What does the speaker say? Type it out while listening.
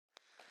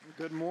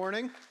Good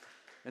morning,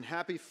 and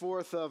happy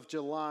 4th of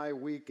July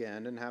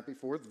weekend, and happy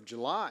 4th of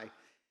July.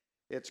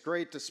 It's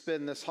great to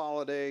spend this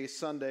holiday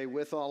Sunday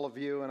with all of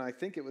you, and I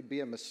think it would be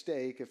a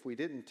mistake if we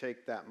didn't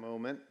take that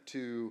moment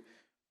to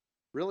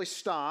really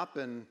stop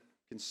and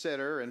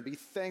consider and be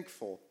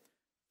thankful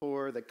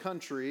for the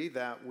country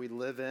that we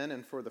live in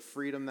and for the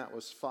freedom that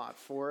was fought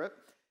for it.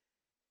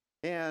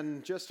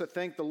 And just to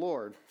thank the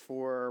Lord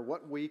for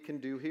what we can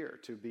do here,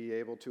 to be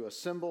able to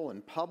assemble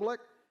in public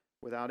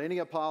without any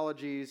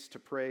apologies to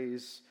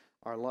praise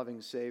our loving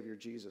Savior,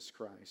 Jesus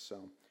Christ.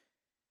 So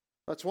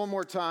let's one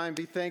more time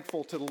be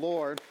thankful to the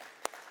Lord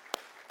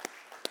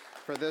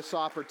for this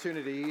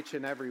opportunity each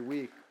and every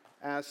week,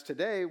 as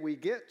today we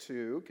get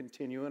to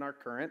continue in our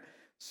current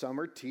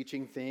summer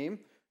teaching theme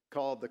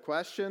called The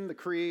Question, the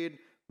Creed,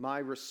 My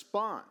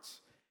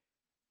Response.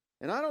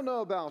 And I don't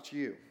know about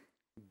you,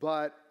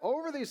 but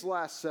over these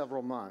last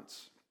several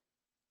months,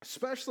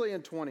 especially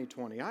in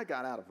 2020, I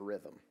got out of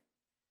rhythm.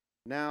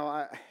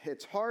 Now,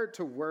 it's hard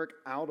to work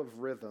out of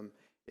rhythm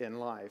in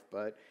life,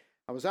 but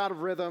I was out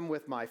of rhythm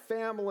with my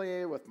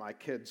family, with my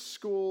kids'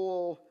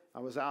 school. I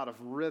was out of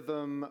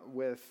rhythm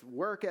with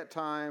work at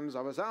times.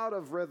 I was out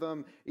of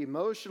rhythm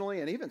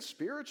emotionally and even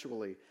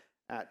spiritually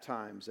at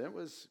times. And it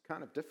was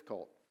kind of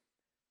difficult.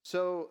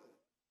 So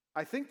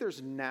I think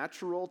there's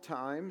natural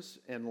times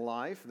in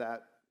life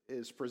that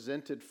is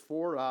presented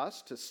for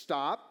us to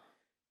stop,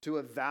 to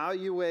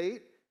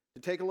evaluate,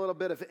 to take a little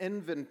bit of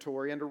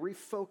inventory and to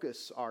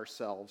refocus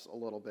ourselves a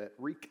little bit,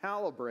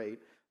 recalibrate,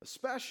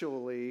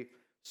 especially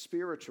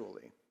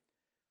spiritually.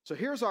 So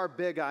here's our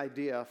big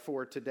idea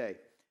for today,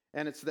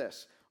 and it's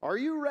this. Are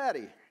you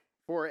ready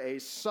for a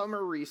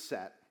summer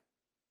reset?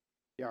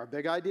 Yeah, our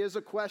big idea is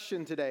a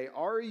question today.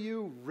 Are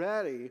you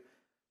ready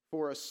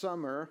for a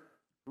summer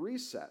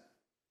reset?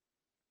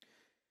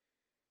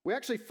 We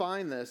actually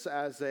find this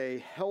as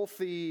a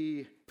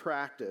healthy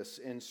practice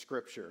in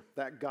Scripture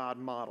that God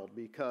modeled,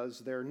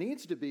 because there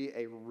needs to be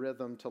a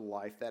rhythm to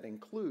life that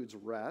includes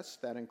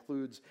rest, that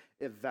includes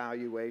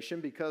evaluation,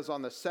 because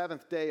on the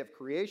seventh day of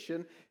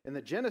creation in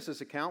the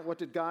Genesis account, what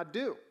did God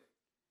do?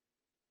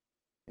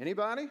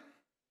 Anybody?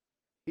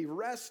 He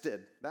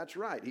rested. That's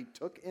right. He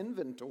took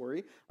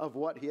inventory of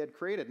what he had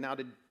created. Now,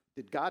 did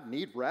God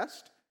need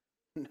rest?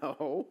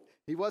 No,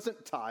 he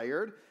wasn't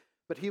tired.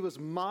 But he was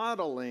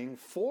modeling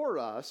for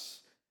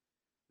us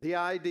the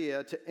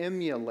idea to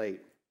emulate,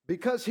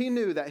 because he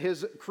knew that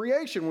his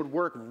creation would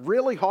work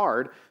really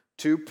hard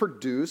to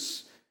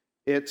produce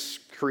its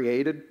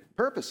created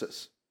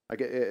purposes.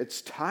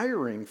 It's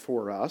tiring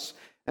for us,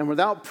 and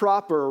without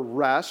proper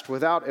rest,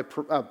 without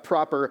a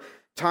proper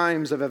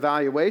times of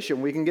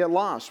evaluation, we can get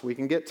lost, we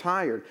can get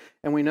tired.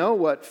 And we know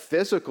what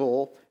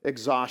physical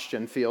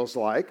exhaustion feels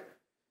like,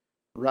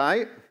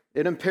 right?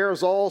 It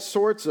impairs all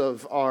sorts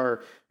of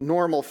our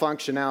normal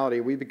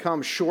functionality. We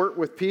become short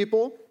with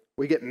people.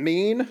 We get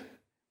mean.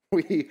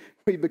 We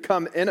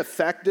become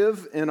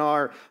ineffective in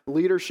our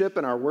leadership,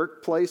 in our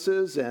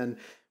workplaces, and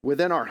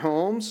within our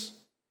homes.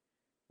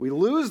 We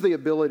lose the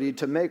ability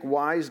to make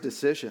wise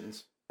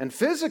decisions. And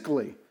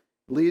physically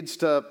leads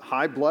to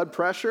high blood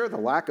pressure, the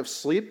lack of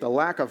sleep, the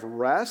lack of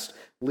rest,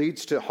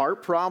 leads to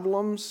heart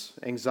problems,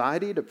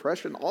 anxiety,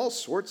 depression, all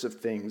sorts of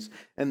things.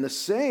 And the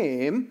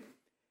same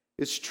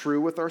is true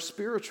with our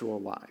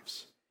spiritual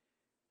lives.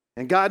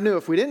 And God knew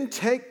if we didn't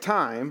take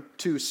time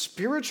to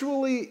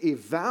spiritually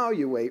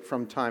evaluate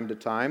from time to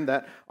time,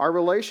 that our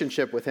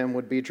relationship with him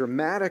would be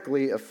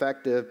dramatically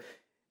effective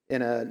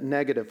in a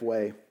negative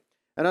way.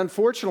 And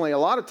unfortunately, a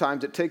lot of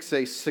times it takes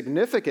a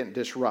significant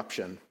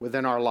disruption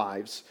within our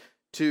lives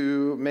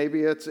to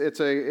maybe it's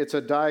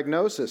a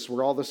diagnosis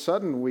where all of a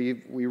sudden we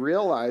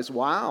realize,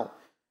 wow,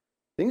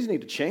 things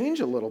need to change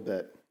a little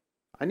bit.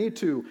 I need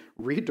to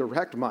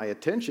redirect my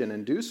attention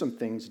and do some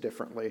things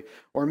differently.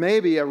 Or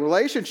maybe a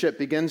relationship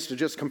begins to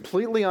just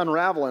completely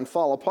unravel and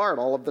fall apart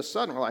all of a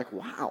sudden. We're like,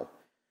 wow,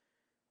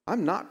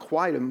 I'm not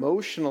quite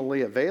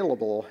emotionally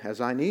available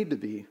as I need to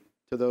be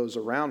to those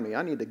around me.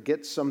 I need to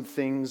get some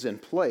things in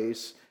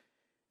place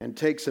and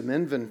take some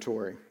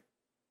inventory.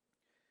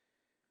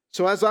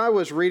 So as I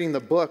was reading the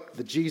book,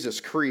 The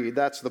Jesus Creed,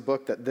 that's the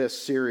book that this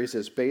series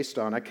is based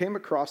on, I came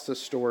across the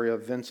story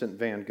of Vincent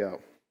van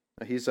Gogh.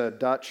 He's a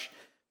Dutch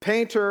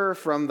painter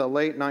from the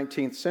late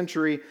 19th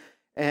century,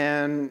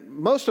 and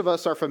most of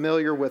us are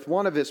familiar with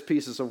one of his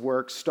pieces of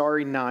work,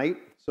 Starry Night.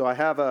 So I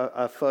have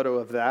a photo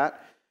of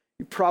that.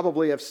 You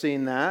probably have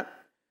seen that.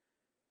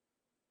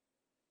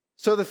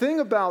 So the thing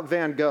about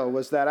Van Gogh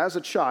was that as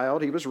a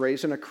child, he was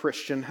raised in a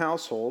Christian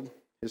household.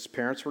 His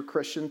parents were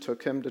Christian,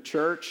 took him to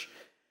church.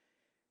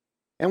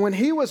 And when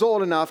he was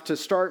old enough to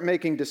start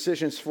making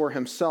decisions for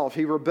himself,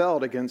 he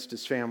rebelled against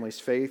his family's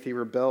faith. He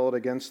rebelled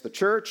against the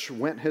church,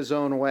 went his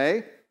own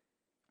way.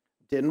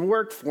 Didn't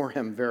work for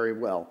him very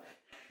well.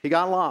 He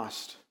got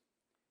lost.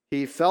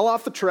 He fell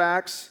off the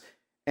tracks,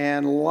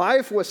 and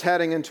life was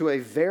heading into a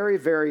very,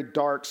 very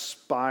dark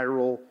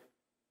spiral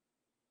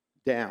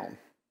down.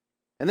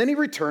 And then he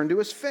returned to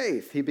his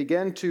faith. He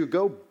began to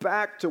go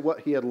back to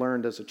what he had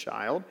learned as a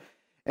child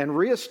and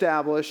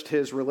reestablished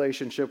his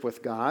relationship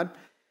with God.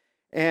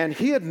 And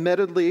he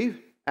admittedly,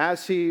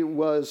 as he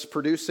was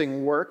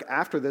producing work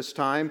after this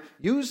time,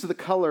 used the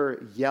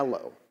color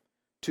yellow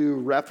to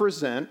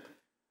represent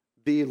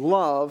the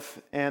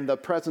love and the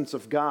presence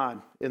of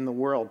God in the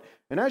world.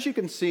 And as you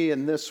can see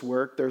in this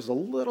work, there's a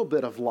little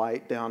bit of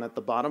light down at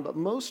the bottom, but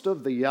most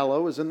of the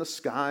yellow is in the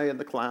sky and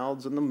the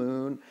clouds and the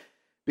moon,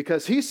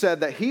 because he said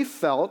that he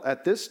felt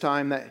at this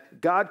time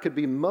that God could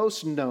be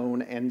most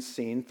known and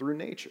seen through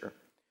nature.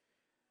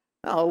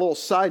 Now, a little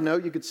side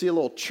note, you could see a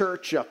little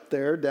church up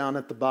there down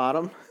at the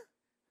bottom.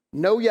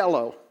 No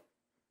yellow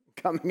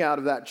coming out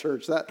of that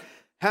church. That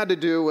had to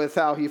do with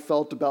how he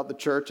felt about the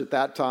church at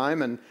that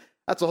time, and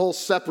that's a whole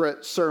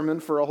separate sermon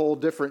for a whole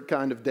different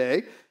kind of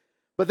day.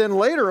 But then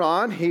later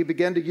on, he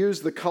began to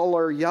use the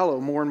color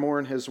yellow more and more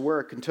in his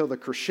work until the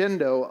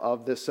crescendo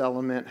of this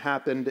element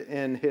happened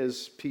in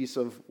his piece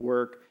of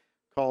work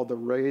called The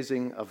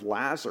Raising of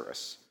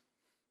Lazarus.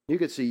 You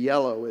could see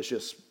yellow is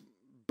just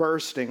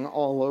bursting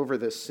all over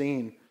this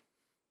scene.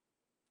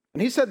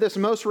 And he said this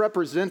most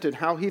represented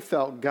how he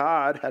felt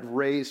God had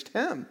raised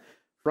him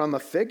from a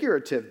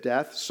figurative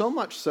death, so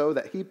much so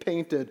that he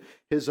painted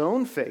his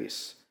own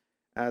face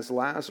as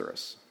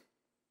Lazarus.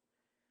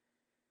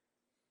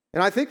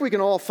 And I think we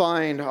can all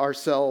find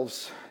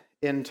ourselves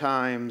in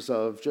times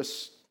of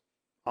just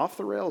off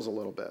the rails a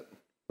little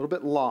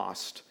bit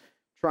lost,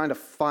 trying to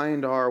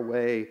find our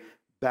way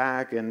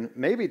back. And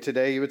maybe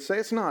today you would say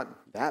it's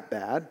not that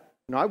bad.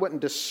 I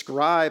wouldn't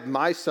describe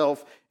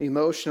myself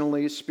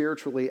emotionally,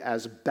 spiritually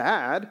as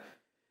bad,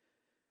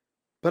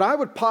 but I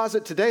would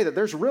posit today that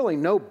there's really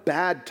no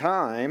bad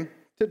time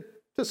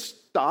to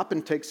stop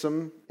and take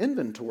some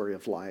inventory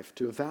of life,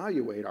 to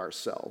evaluate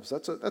ourselves.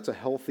 That's a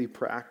healthy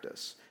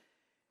practice.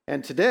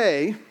 And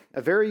today,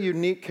 a very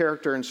unique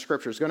character in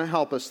Scripture is going to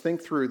help us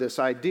think through this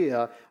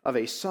idea of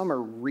a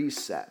summer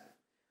reset.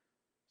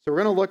 So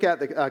we're going to look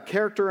at a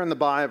character in the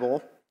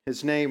Bible.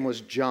 His name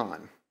was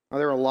John. Now,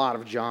 there are a lot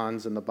of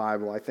Johns in the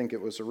Bible. I think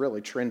it was a really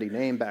trendy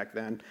name back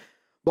then.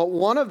 But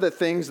one of the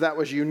things that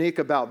was unique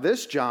about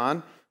this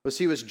John was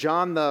he was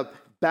John the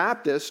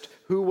Baptist,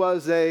 who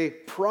was a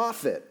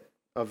prophet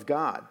of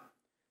God.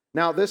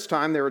 Now, at this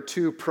time, there were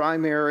two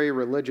primary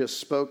religious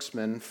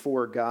spokesmen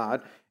for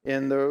God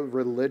in the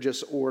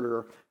religious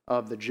order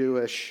of the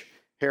Jewish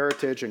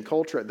heritage and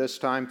culture at this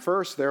time.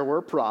 First, there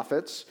were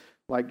prophets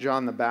like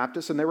John the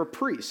Baptist, and there were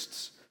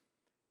priests.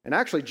 And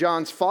actually,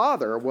 John's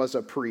father was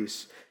a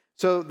priest.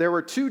 So there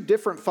were two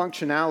different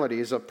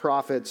functionalities of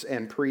prophets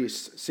and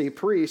priests. See,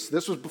 priests,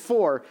 this was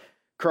before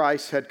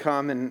Christ had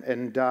come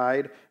and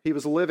died. He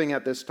was living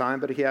at this time,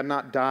 but he had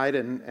not died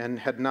and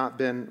had not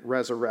been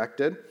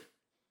resurrected.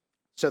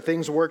 So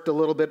things worked a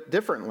little bit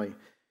differently.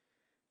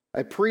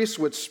 A priest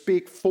would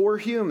speak for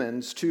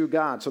humans to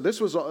God. So this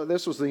was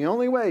the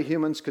only way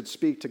humans could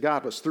speak to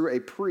God, was through a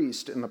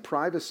priest in the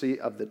privacy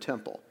of the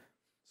temple.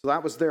 So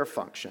that was their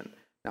function.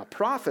 Now,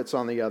 prophets,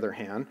 on the other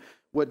hand,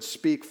 would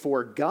speak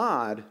for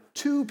God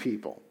to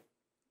people.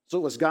 So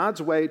it was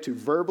God's way to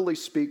verbally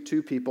speak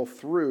to people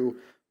through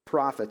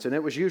prophets, and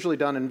it was usually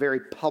done in very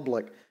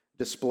public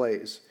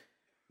displays.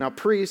 Now,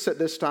 priests at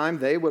this time,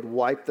 they would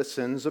wipe the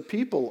sins of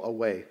people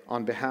away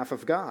on behalf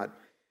of God,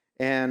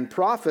 and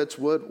prophets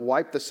would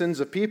wipe the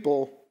sins of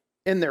people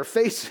in their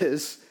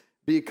faces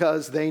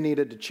because they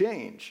needed to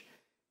change.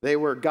 They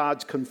were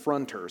God's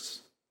confronters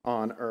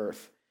on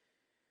earth.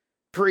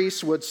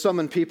 Priests would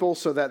summon people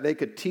so that they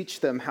could teach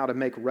them how to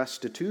make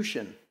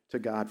restitution to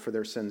God for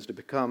their sins,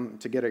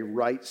 to get a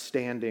right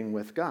standing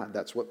with God.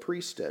 That's what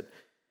priests did.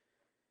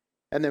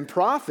 And then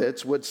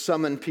prophets would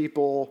summon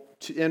people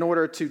in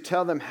order to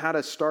tell them how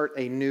to start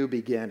a new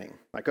beginning.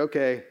 Like,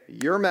 okay,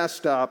 you're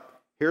messed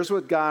up. Here's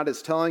what God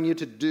is telling you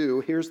to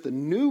do. Here's the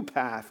new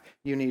path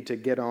you need to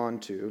get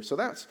onto. So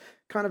that's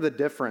kind of the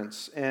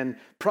difference. And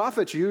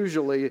prophets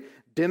usually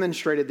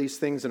demonstrated these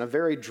things in a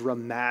very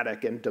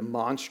dramatic and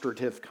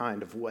demonstrative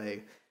kind of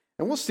way.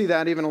 And we'll see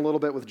that even a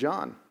little bit with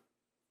John.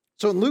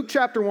 So in Luke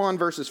chapter 1,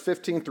 verses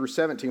 15 through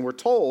 17, we're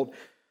told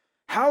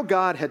how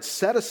God had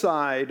set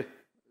aside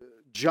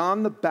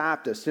John the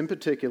Baptist in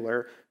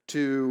particular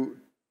to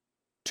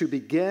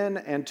begin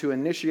and to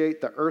initiate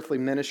the earthly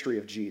ministry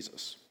of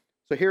Jesus.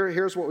 So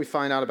here's what we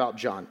find out about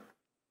John.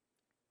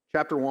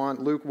 Chapter 1,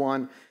 Luke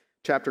 1,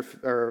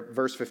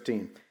 verse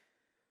 15.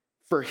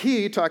 For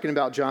he, talking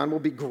about John, will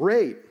be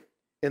great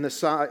in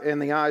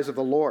the eyes of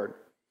the Lord.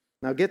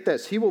 Now get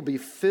this, he will be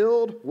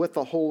filled with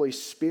the Holy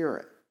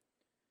Spirit.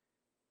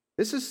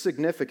 This is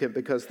significant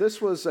because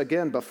this was,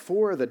 again,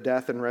 before the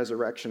death and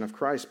resurrection of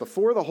Christ,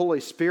 before the Holy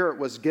Spirit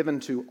was given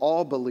to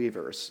all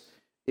believers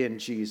in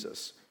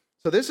Jesus.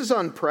 So this is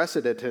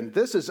unprecedented.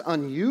 This is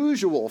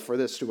unusual for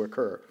this to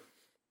occur.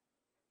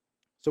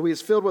 So he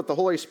is filled with the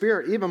Holy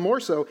Spirit, even more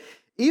so,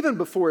 even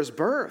before his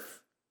birth.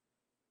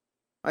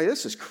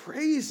 This is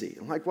crazy.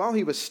 Like while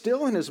he was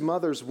still in his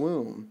mother's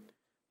womb,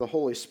 the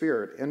Holy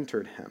Spirit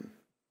entered him.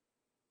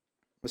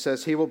 It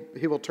says he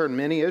will turn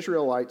many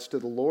Israelites to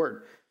the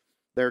Lord,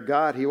 their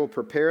God. He will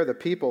prepare the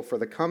people for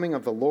the coming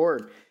of the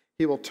Lord.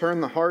 He will turn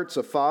the hearts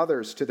of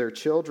fathers to their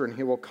children.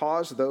 He will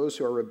cause those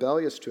who are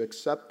rebellious to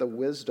accept the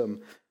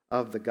wisdom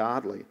of the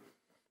godly.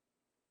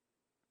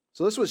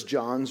 So this was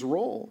John's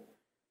role.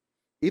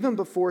 Even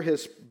before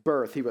his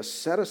birth, he was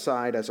set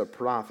aside as a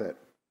prophet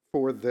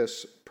for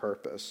this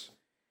purpose.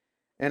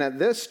 And at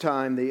this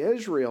time, the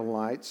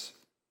Israelites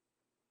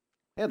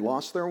had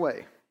lost their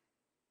way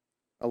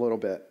a little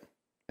bit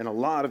in a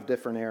lot of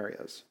different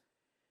areas.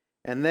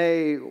 And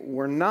they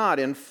were not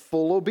in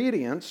full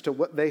obedience to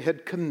what they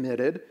had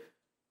committed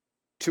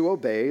to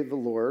obey the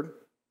Lord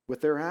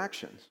with their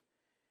actions.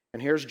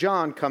 And here's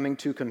John coming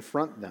to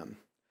confront them.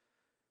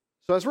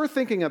 So as we're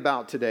thinking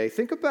about today,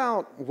 think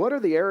about what are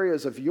the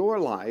areas of your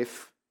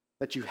life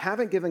that you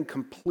haven't given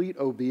complete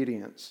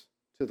obedience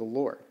to the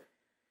Lord.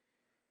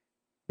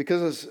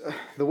 Because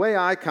the way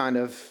I kind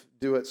of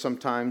do it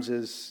sometimes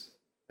is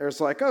there's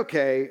like,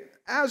 okay,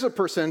 as a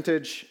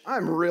percentage,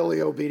 I'm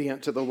really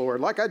obedient to the Lord.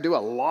 Like I do a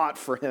lot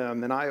for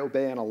him and I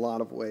obey in a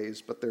lot of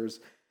ways. But there's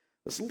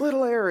this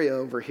little area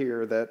over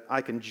here that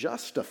I can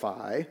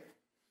justify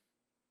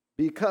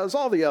because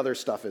all the other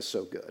stuff is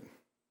so good.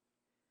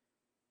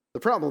 The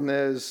problem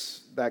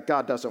is that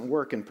God doesn't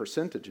work in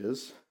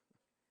percentages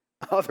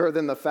other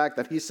than the fact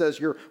that he says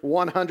you're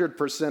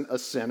 100% a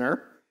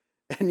sinner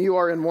and you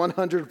are in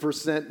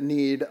 100%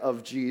 need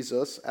of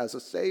Jesus as a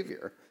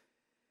Savior.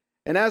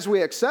 And as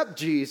we accept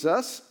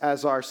Jesus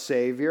as our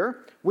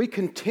Savior, we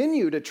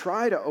continue to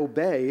try to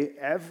obey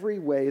every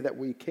way that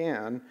we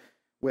can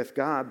with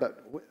God.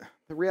 But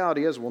the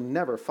reality is we'll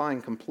never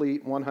find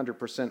complete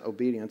 100%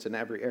 obedience in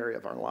every area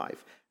of our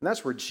life. And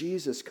that's where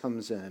Jesus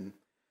comes in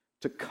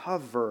to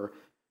cover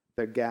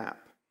the gap.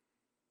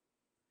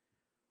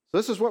 So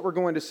this is what we're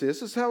going to see.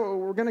 This is how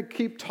we're going to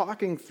keep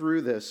talking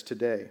through this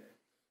today.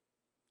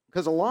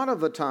 Because a lot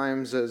of the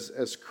times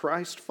as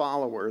Christ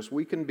followers,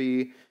 we can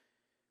be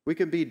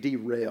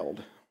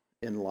derailed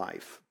in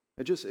life.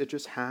 It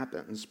just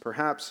happens.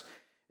 Perhaps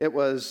it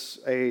was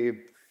a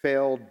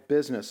failed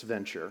business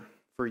venture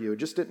for you. It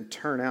just didn't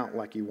turn out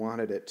like you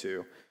wanted it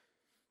to.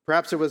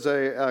 Perhaps it was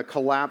a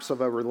collapse of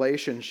a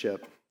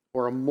relationship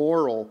or a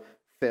moral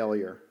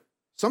failure.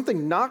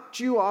 Something knocked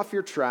you off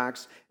your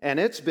tracks, and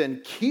it's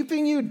been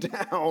keeping you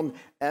down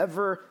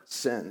ever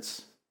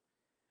since.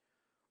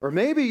 Or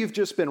maybe you've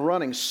just been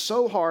running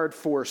so hard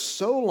for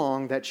so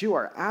long that you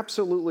are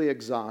absolutely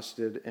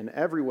exhausted in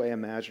every way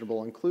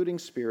imaginable, including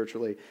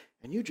spiritually,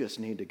 and you just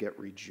need to get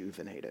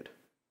rejuvenated.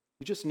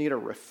 You just need a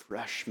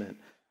refreshment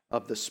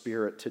of the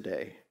Spirit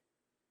today.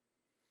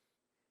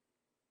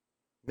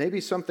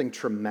 Maybe something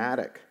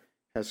traumatic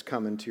has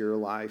come into your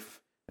life,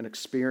 an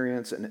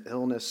experience, an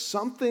illness,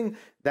 something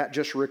that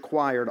just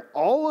required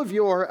all of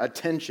your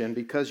attention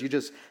because you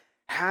just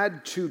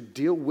had to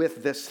deal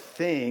with this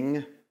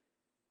thing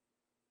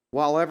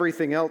while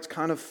everything else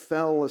kind of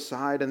fell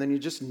aside, and then you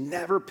just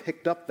never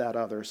picked up that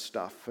other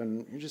stuff,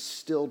 and you're just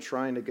still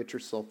trying to get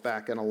yourself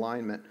back in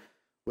alignment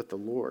with the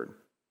Lord.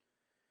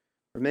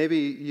 Or maybe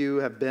you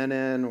have been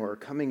in or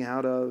coming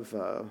out of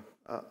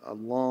a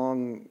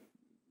long,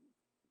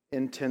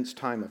 intense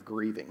time of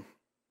grieving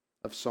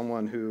of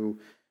someone who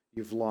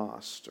you've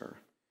lost. Or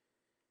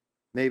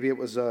maybe it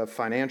was a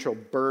financial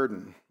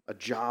burden, a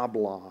job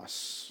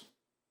loss.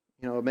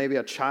 Maybe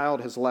a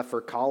child has left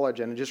for college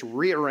and just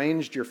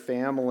rearranged your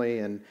family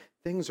and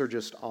things are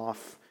just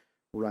off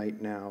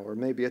right now. Or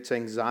maybe it's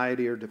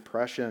anxiety or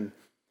depression.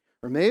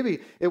 Or maybe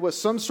it was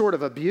some sort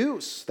of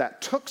abuse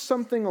that took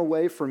something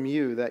away from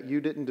you that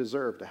you didn't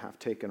deserve to have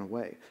taken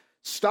away.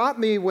 Stop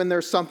me when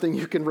there's something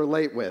you can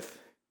relate with.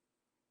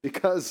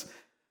 Because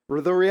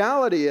the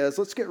reality is,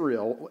 let's get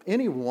real,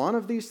 any one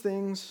of these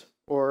things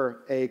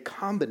or a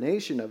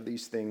combination of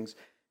these things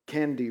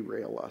can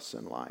derail us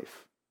in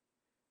life.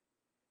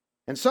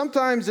 And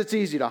sometimes it's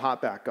easy to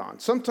hop back on.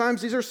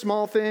 Sometimes these are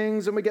small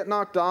things and we get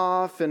knocked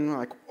off and we're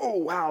like, oh,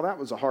 wow, that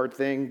was a hard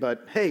thing.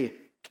 But hey,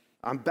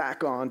 I'm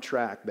back on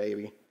track,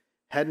 baby.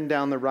 Heading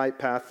down the right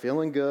path,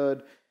 feeling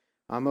good.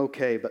 I'm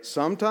okay. But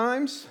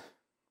sometimes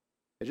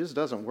it just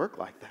doesn't work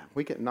like that.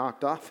 We get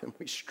knocked off and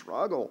we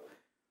struggle.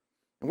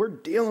 And we're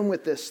dealing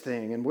with this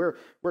thing and we're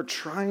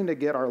trying to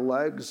get our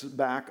legs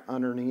back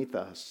underneath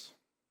us.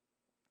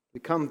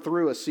 We come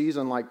through a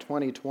season like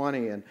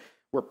 2020 and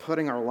we're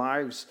putting our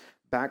lives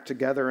back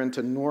together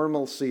into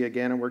normalcy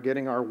again, and we're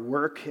getting our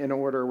work in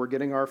order, we're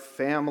getting our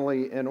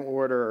family in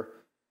order.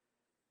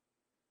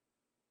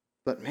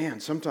 But man,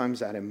 sometimes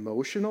that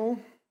emotional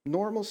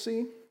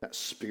normalcy, that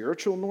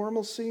spiritual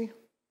normalcy,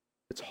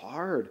 it's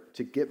hard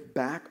to get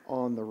back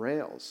on the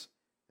rails.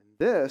 And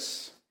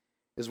this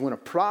is when a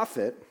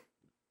prophet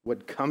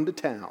would come to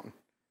town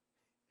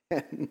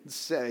and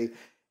say,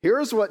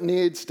 here's what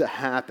needs to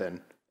happen,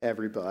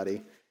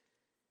 everybody.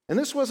 And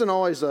this wasn't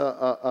always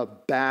a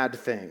bad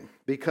thing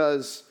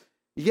because,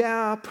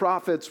 yeah,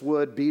 prophets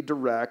would be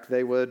direct.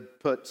 They would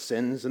put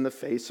sins in the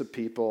face of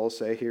people,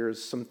 say,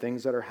 here's some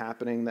things that are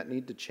happening that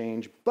need to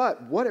change.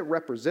 But what it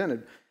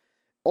represented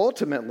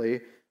ultimately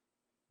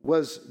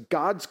was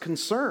God's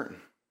concern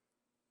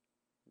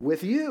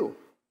with you,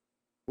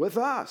 with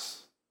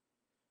us.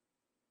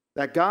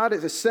 That God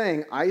is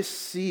saying, I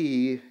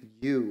see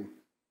you.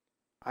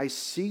 I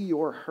see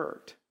your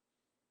hurt.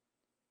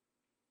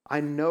 I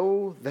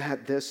know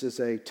that this is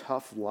a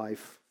tough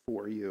life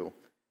for you.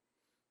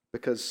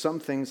 because some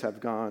things have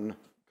gone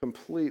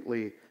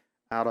completely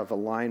out of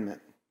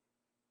alignment.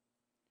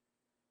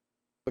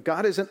 But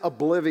God isn't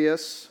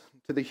oblivious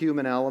to the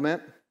human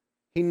element.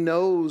 He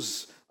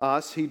knows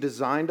us. He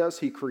designed us.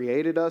 He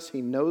created us.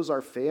 He knows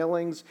our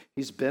failings.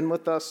 He's been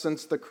with us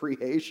since the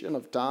creation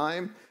of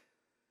time.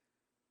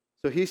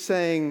 So he's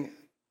saying,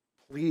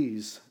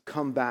 please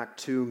come back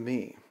to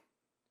me.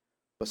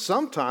 But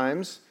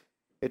sometimes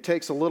it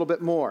takes a little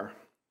bit more.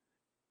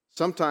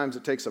 Sometimes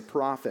it takes a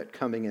prophet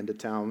coming into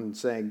town and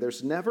saying,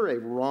 there's never a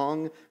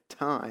wrong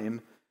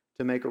time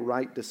to make a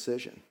right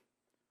decision.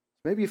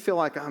 Maybe you feel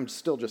like I'm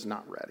still just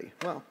not ready.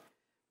 Well,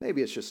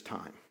 maybe it's just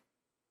time.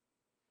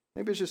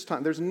 Maybe it's just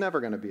time. There's never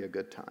going to be a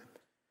good time.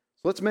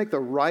 So let's make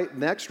the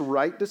next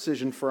right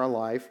decision for our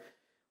life.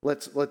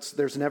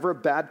 There's never a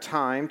bad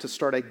time to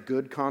start a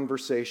good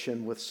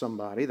conversation with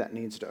somebody. That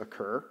needs to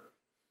occur.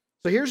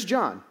 So here's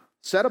John,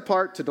 set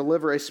apart to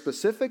deliver a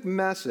specific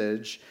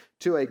message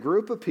to a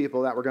group of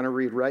people that we're going to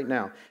read right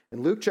now.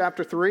 In Luke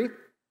chapter 3,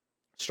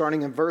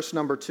 starting in verse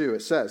number 2,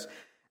 it says,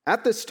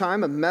 "At this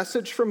time, a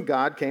message from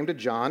God came to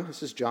John."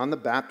 This is John the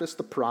Baptist,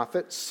 the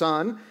prophet,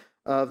 son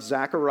of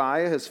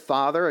Zechariah, his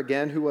father,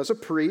 again, who was a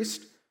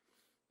priest.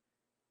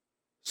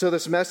 So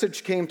this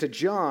message came to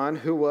John,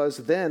 who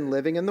was then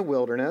living in the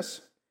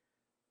wilderness.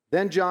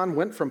 Then John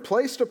went from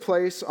place to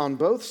place on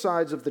both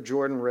sides of the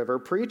Jordan River,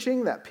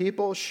 preaching that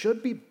people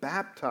should be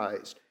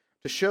baptized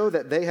to show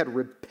that they had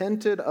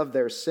repented of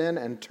their sin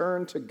and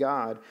turned to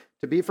God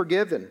to be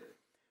forgiven.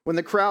 When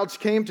the crowds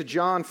came to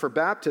John for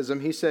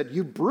baptism, he said,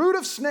 "You brood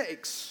of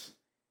snakes,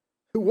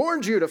 who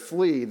warned you to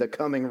flee the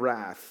coming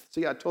wrath?"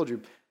 See, I told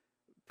you,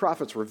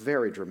 prophets were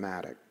very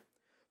dramatic.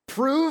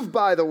 "Prove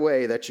by the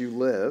way that you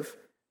live,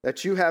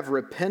 that you have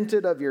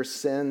repented of your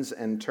sins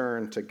and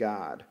turned to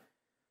God."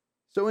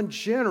 So in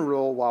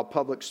general, while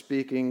public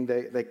speaking,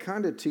 they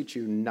kind of teach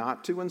you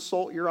not to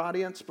insult your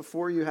audience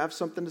before you have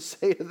something to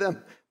say to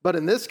them. But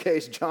in this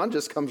case, John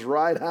just comes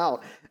right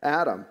out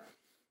at them.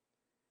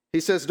 He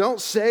says,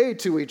 "Don't say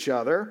to each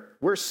other,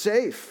 'We're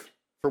safe,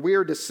 for we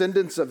are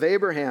descendants of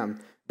Abraham.'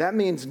 That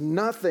means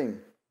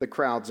nothing," the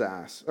crowds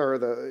asked.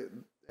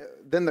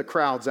 Then the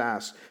crowds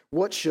asked,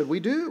 "What should we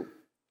do?"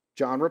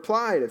 John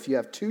replied, "If you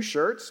have 2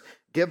 shirts,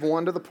 give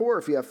one to the poor.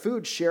 If you have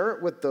food, share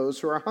it with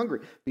those who are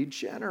hungry. Be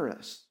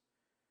generous."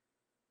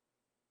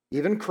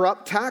 Even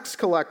corrupt tax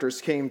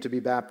collectors came to be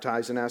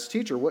baptized and asked,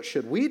 "Teacher, what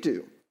should we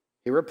do?"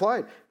 He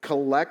replied,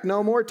 "Collect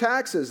no more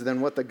taxes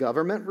than what the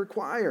government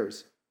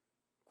requires.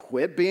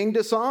 Quit being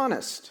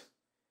dishonest."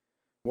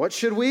 "What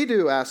should we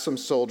do?" asked some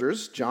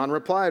soldiers. John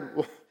replied,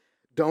 "Well,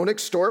 don't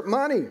extort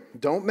money.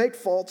 Don't make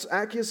false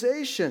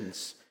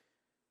accusations.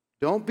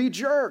 Don't be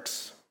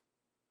jerks.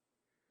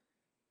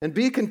 And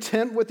be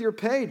content with your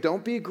pay.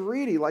 Don't be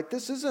greedy." Like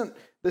this isn't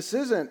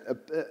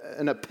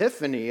an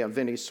epiphany of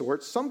any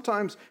sort.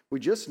 Sometimes we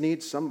just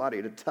need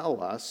somebody to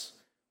tell us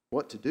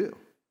what to do.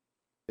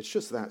 It's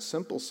just that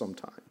simple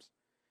sometimes.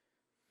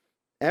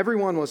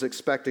 Everyone was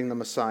expecting the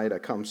Messiah to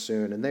come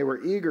soon, and they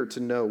were eager to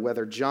know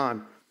whether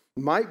John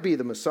might be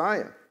the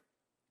Messiah.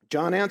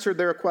 John answered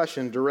their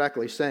question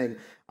directly, saying,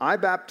 "I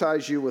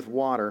baptize you with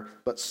water,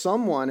 but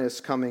someone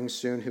is coming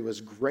soon who is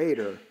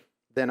greater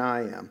than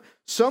I am.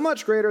 So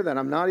much greater that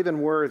I'm not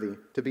even worthy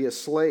to be a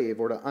slave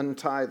or to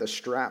untie the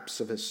straps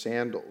of his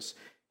sandals.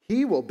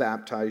 He will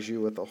baptize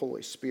you with the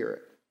Holy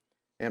Spirit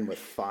and with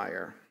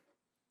fire."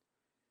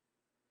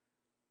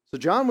 So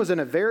John was in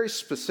a very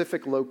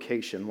specific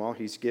location while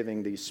he's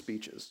giving these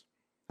speeches.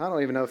 I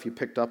don't even know if you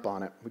picked up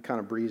on it. We kind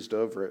of breezed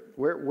over it.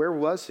 Where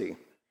was he?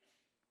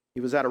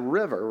 He was at a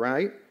river,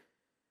 right?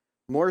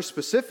 More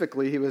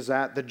specifically, he was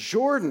at the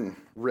Jordan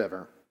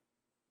River.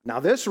 Now,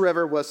 this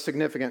river was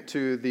significant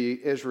to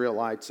the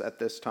Israelites at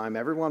this time.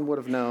 Everyone would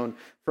have known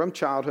from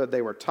childhood,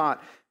 they were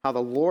taught how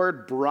the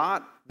Lord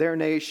brought their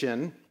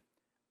nation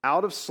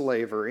out of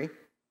slavery.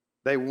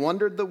 They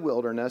wandered the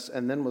wilderness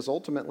and then was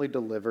ultimately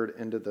delivered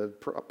into the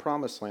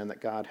promised land that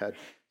God had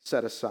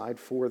set aside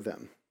for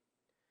them.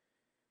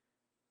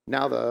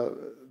 Now,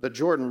 the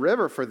Jordan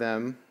River for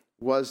them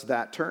was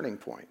that turning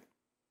point.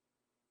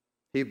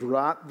 He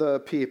brought the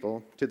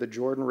people to the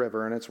Jordan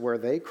River, and it's where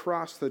they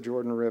crossed the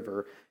Jordan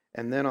River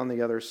and then on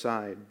the other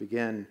side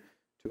begin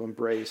to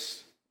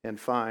embrace and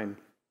find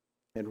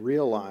and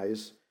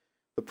realize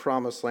the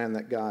promised land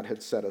that God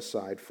had set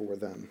aside for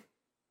them.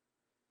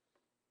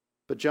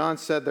 But John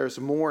said there's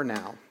more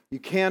now. You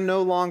can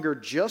no longer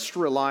just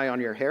rely on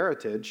your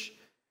heritage.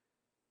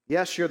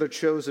 Yes, you're the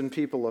chosen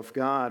people of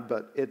God,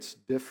 but it's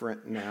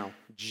different now.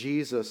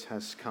 Jesus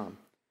has come.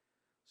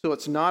 So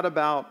it's not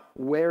about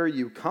where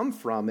you come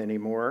from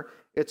anymore.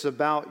 It's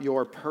about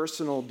your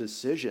personal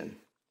decision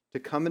to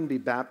come and be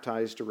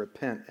baptized, to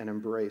repent and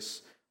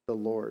embrace the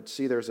Lord.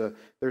 See, there's a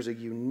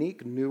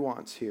unique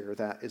nuance here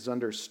that is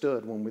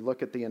understood when we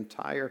look at the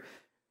entire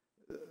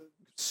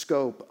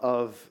scope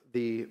of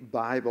the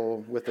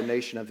Bible with the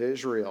nation of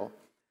Israel.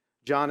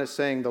 John is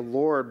saying the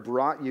Lord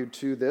brought you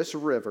to this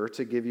river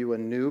to give you a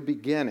new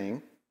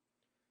beginning.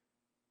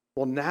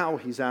 Well, now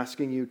he's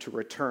asking you to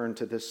return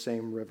to this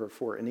same river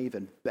for an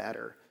even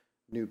better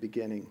new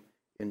beginning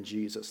in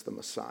Jesus the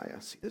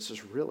Messiah. See, this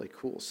is really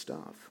cool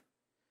stuff.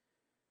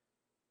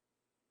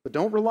 But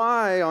don't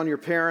rely on your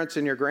parents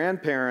and your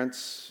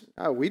grandparents.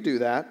 Oh, we do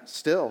that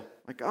still.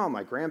 Like, oh,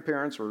 my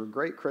grandparents were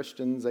great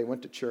Christians. They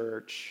went to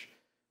church.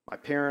 My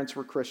parents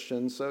were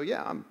Christians, so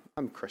yeah,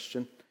 I'm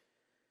Christian.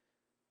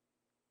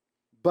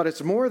 But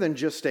it's more than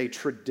just a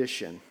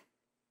tradition.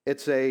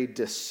 It's a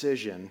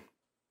decision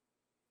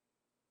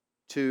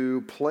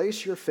to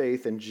place your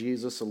faith in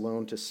Jesus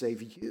alone to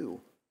save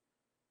you.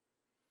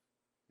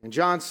 And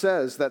John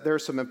says that there are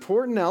some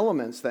important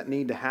elements that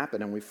need to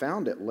happen, and we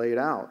found it laid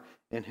out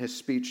in his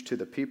speech to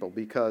the people,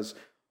 because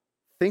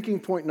thinking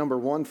point number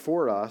 1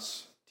 for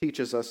us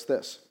teaches us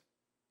this.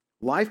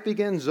 Life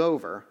begins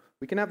over.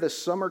 We can have this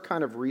summer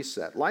kind of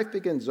reset. Life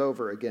begins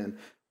over again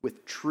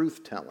with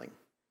truth-telling.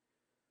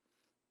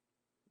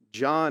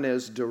 John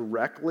is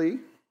directly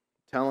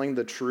telling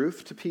the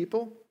truth to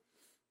people.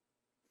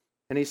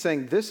 And he's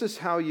saying, this is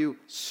how you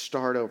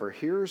start over.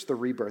 Here's the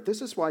rebirth.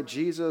 This is why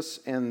Jesus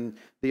and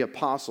the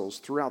apostles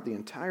throughout the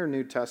entire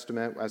New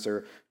Testament, as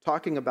they're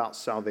talking about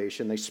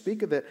salvation, they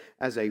speak of it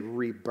as a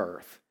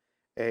rebirth,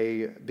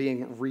 a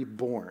being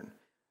reborn,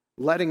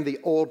 letting the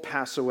old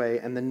pass away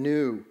and the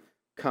new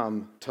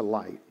come to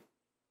light,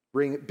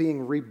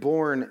 being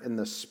reborn in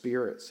the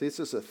Spirit. See, this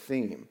is a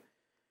theme.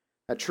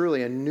 That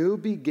truly a new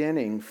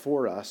beginning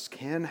for us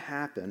can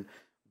happen,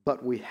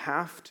 but we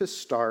have to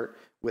start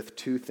with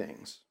 2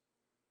 things.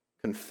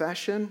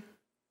 Confession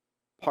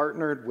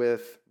partnered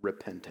with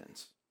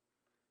repentance.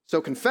 So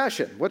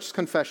confession, what's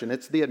confession?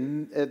 It's the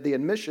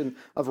admission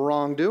of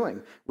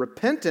wrongdoing.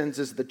 Repentance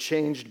is the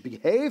changed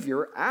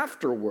behavior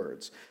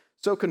afterwards.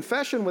 So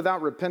confession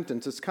without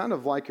repentance is kind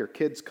of like your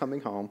kids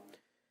coming home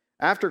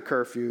after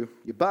curfew.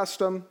 You bust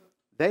them,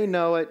 they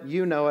know it,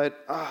 you know it.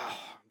 Oh,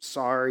 I'm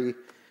sorry.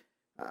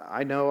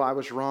 I know I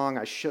was wrong.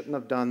 I shouldn't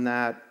have done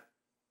that.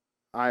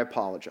 I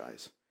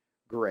apologize.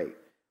 Great.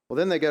 Well,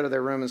 then they go to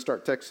their room and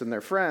start texting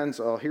their friends,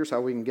 oh, here's how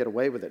we can get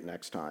away with it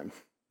next time.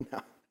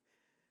 No.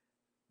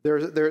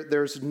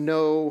 There's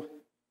no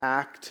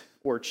act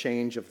or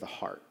change of the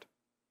heart.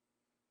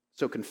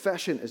 So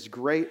confession is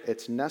great,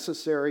 it's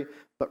necessary,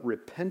 but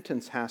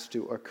repentance has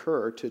to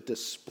occur to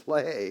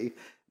display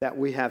that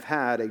we have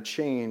had a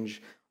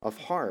change of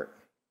heart.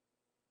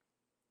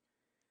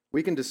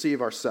 We can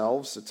deceive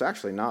ourselves. It's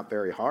actually not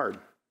very hard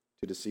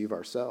to deceive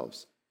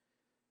ourselves.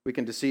 We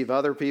can deceive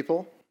other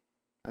people.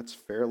 That's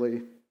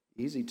fairly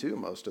easy too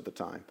most of the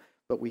time.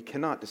 But we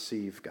cannot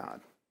deceive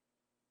God.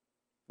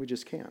 We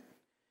just can't.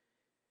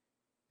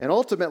 And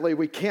ultimately,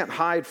 we can't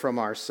hide from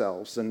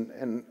ourselves.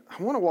 And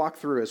I want to walk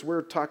through, as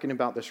we're talking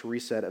about this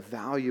reset,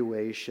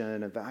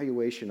 evaluation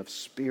of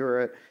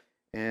spirit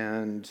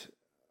and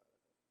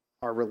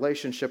our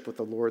relationship with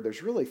the Lord.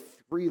 There's really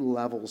 3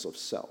 levels of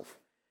self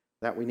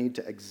that we need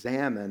to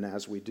examine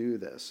as we do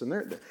this.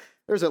 And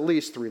there's at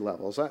least 3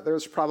 levels.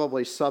 There's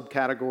probably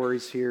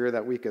subcategories here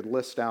that we could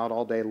list out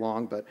all day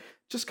long, but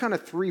just kind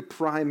of 3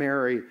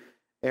 primary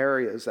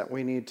areas that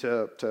we need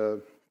to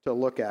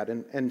look at.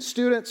 And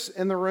students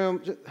in the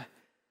room,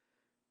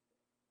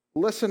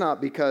 listen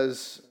up,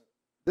 because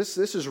this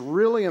is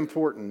really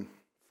important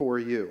for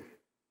you.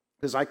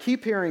 Because I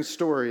keep hearing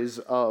stories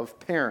of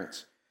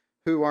parents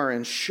who are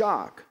in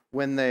shock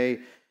when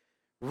they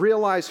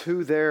realize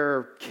who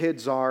their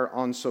kids are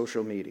on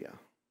social media,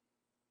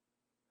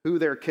 who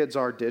their kids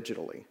are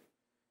digitally.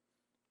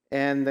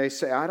 And they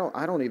say, I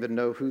don't even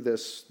know who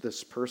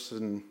this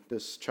person,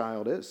 this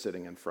child is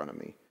sitting in front of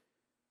me.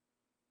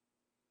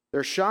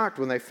 They're shocked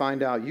when they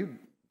find out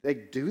they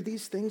do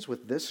these things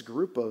with this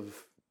group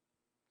of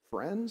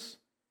friends.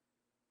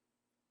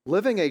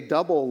 Living a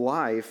double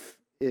life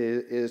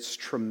is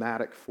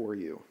traumatic for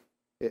you.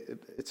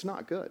 It's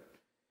not good.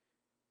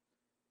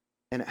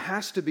 And it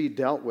has to be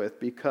dealt with,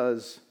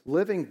 because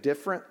living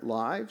different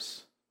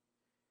lives,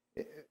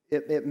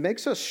 it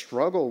makes us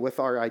struggle with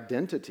our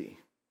identity.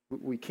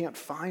 We can't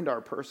find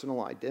our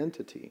personal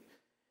identity.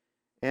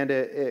 And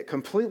it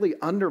completely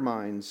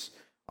undermines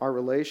our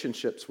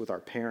relationships with our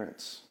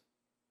parents.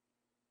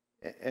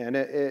 And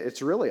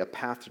it's really a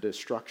path to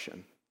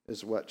destruction,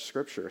 is what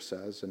Scripture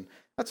says. And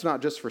that's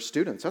not just for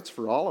students, that's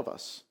for all of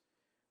us.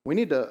 We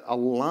need to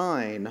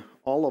align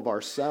all of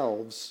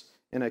ourselves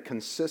in a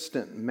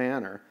consistent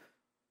manner,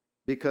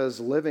 because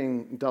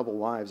living double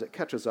lives, it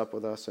catches up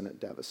with us and it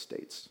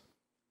devastates.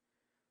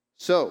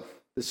 So,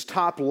 this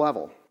top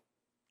level,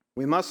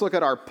 we must look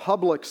at our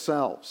public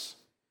selves.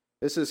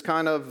 This is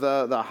kind of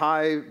the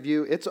high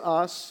view. It's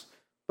us,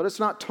 but it's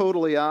not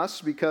totally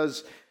us,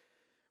 because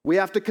we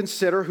have to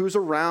consider who's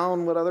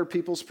around, what other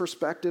people's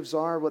perspectives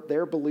are, what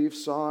their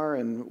beliefs are,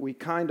 and we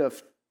kind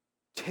of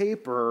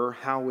taper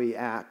how we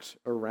act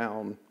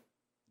around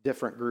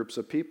different groups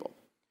of people.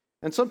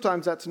 And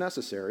sometimes that's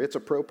necessary, it's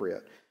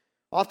appropriate.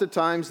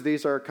 Oftentimes,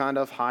 these are kind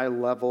of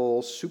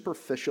high-level,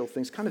 superficial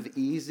things, kind of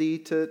easy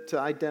to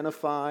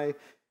identify,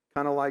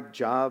 kind of like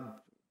job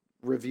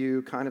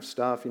review kind of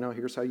stuff.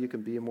 Here's how you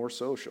can be more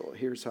social.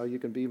 Here's how you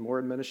can be more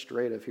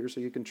administrative. Here's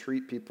how you can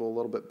treat people a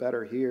little bit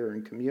better here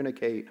and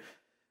communicate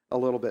a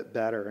little bit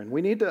better. And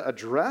we need to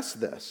address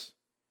this.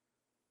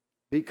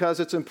 because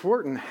it's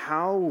important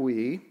how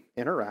we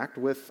interact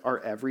with our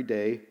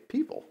everyday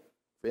people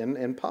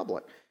in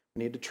public.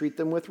 We need to treat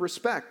them with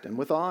respect and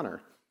with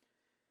honor.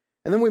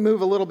 And then we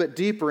move a little bit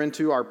deeper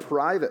into our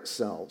private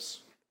selves.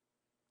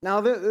 Now,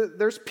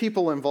 there's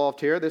people involved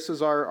here. This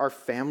is our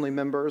family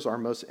members, our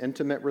most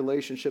intimate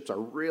relationships, our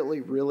really,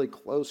 really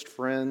close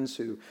friends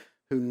who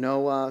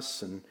know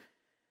us. And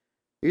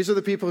these are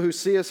the people who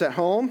see us at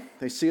home.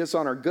 They see us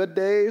on our good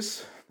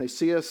days. They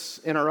see us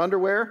in our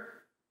underwear.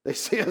 They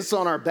see us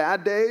on our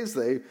bad days.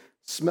 They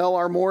smell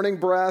our morning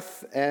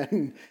breath,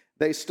 and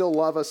they still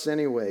love us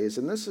anyways.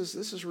 And this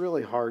is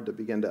really hard to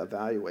begin to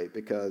evaluate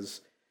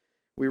because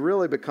we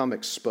really become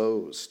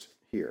exposed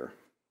here.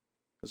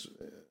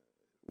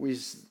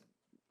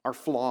 Our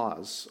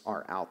flaws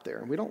are out there,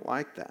 and we don't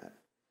like that.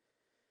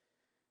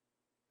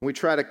 We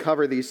try to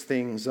cover these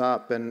things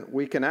up, and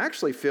we can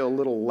actually feel a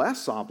little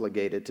less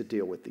obligated to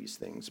deal with these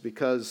things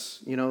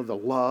because, the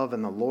love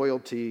and the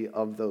loyalty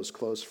of those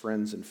close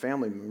friends and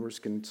family members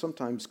can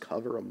sometimes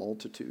cover a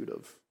multitude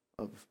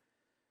of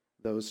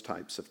those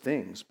types of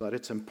things. But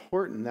it's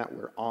important that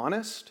we're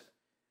honest,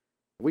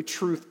 we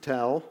truth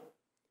tell,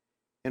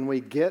 and we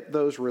get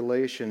those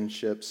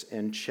relationships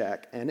in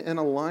check and in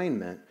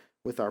alignment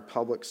with our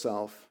public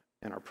self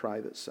and our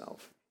private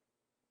self.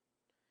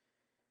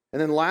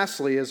 And then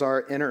lastly is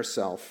our inner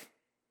self.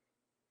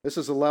 This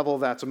is a level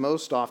that's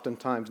most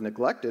oftentimes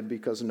neglected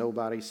because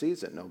nobody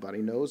sees it, nobody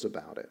knows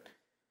about it.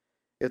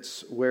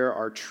 It's where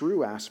our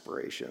true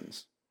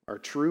aspirations, our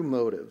true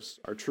motives,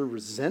 our true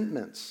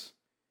resentments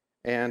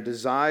and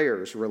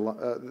desires,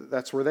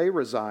 that's where they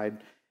reside.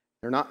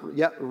 They're not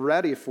yet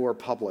ready for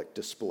public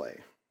display.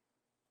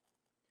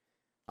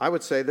 I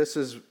would say this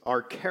is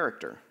our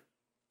character.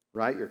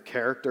 Right? Your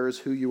character is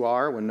who you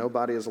are when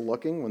nobody is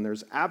looking, when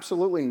there's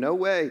absolutely no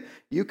way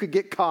you could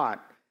get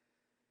caught.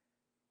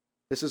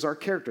 This is our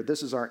character.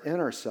 This is our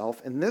inner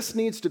self, and this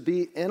needs to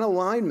be in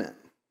alignment.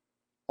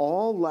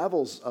 All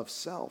levels of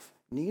self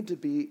need to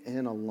be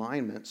in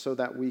alignment so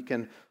that we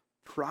can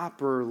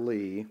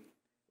properly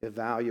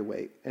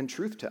evaluate and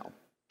truth tell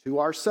to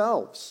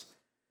ourselves.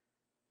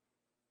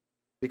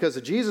 Because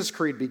the Jesus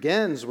Creed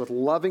begins with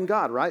loving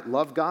God, right?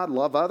 Love God,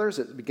 love others.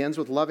 It begins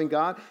with loving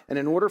God. And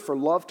in order for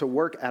love to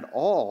work at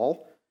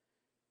all,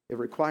 it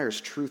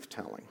requires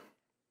truth-telling.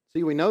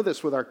 See, we know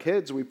this with our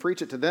kids. We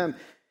preach it to them.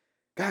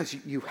 Guys,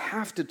 you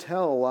have to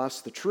tell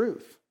us the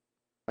truth.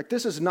 Like,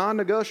 this is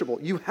non-negotiable.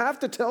 You have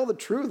to tell the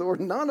truth or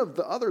none of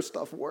the other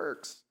stuff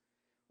works.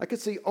 Like,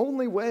 it's the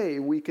only way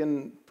we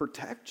can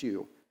protect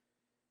you.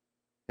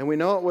 And we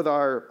know it with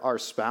our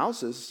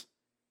spouses.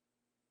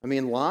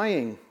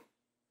 Lying,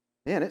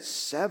 man, it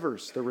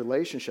severs the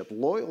relationship.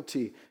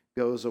 Loyalty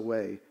goes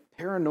away.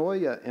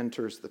 Paranoia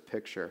enters the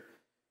picture.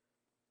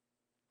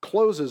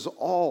 Closes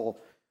all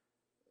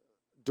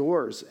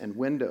doors and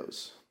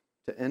windows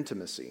to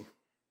intimacy.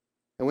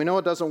 And we know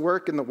it doesn't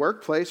work in the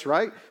workplace,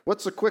 right?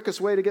 What's the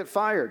quickest way to get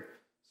fired?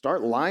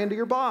 Start lying to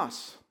your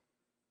boss.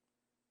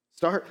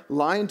 Start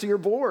lying to your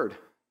board.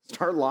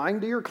 Start lying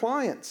to your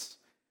clients.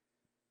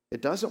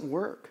 It doesn't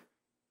work.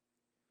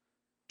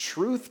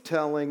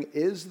 Truth-telling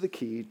is the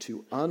key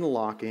to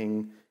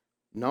unlocking,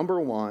 number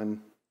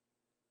one,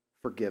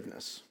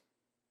 forgiveness.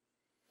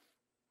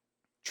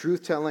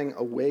 Truth-telling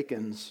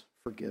awakens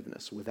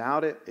forgiveness.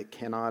 Without it, it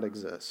cannot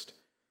exist.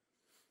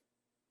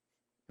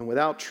 And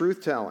without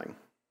truth-telling,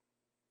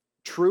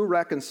 true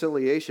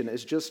reconciliation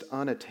is just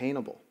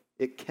unattainable.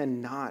 It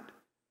cannot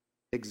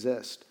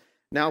exist.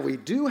 Now, we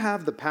do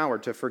have the power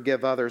to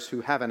forgive others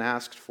who haven't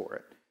asked for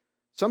it.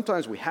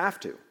 Sometimes we have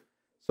to.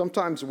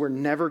 Sometimes we're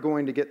never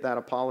going to get that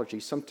apology.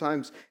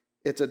 Sometimes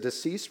it's a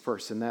deceased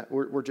person that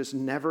we're just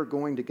never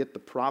going to get the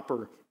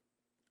proper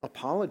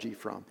apology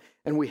from.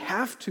 And we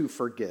have to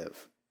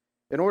forgive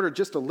in order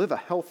just to live a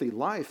healthy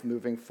life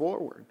moving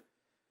forward.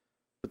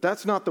 But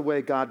that's not the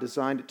way God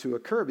designed it to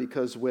occur,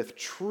 because with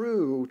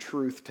true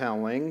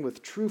truth-telling,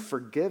 with true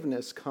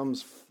forgiveness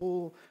comes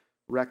full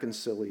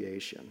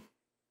reconciliation.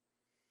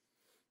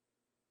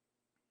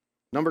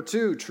 Number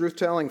two,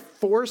 truth-telling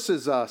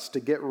forces us to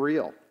get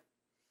real.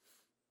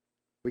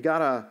 We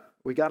gotta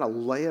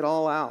lay it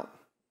all out.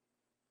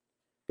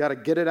 Got to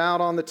get it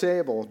out on the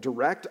table.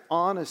 Direct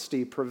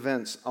honesty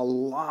prevents a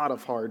lot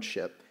of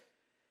hardship.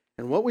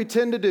 And what we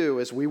tend to do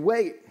is we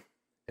wait,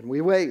 and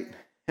we wait,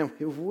 and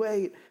we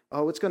wait.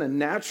 Oh, it's going to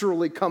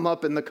naturally come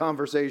up in the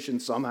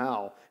conversation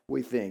somehow,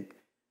 we think.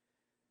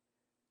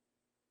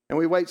 And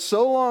we wait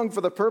so long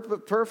for the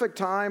perfect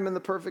time and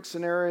the perfect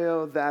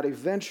scenario that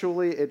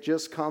eventually it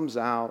just comes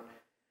out,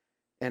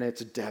 and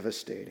it's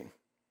devastating.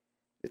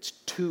 It's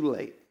too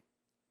late.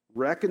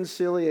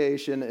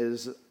 Reconciliation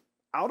is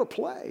out of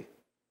play.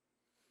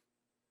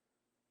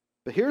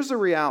 But here's the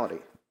reality.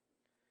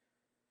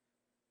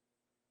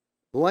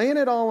 Laying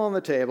it all on the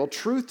table,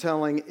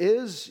 truth-telling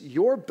is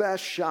your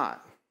best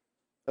shot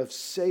of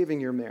saving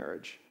your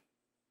marriage.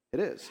 It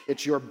is.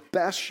 It's your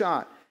best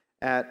shot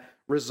at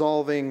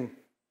resolving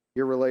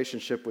your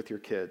relationship with your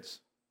kids.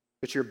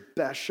 It's your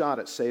best shot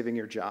at saving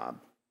your job.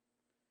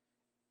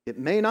 It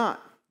may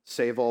not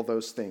save all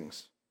those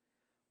things,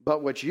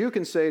 But what you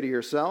can say to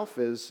yourself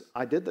is,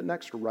 I did the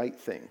next right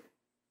thing.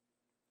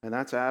 And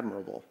that's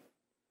admirable,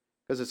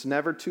 because it's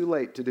never too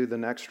late to do the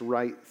next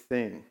right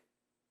thing.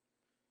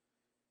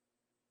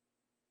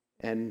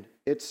 And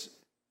it's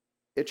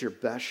your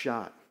best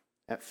shot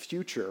at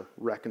future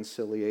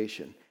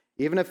reconciliation.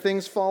 Even if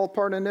things fall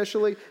apart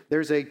initially,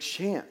 there's a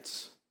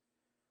chance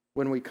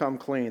when we come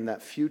clean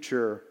that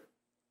future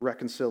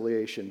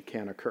reconciliation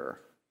can occur.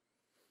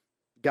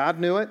 God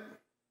knew it.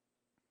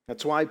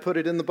 That's why he put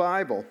it in the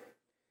Bible.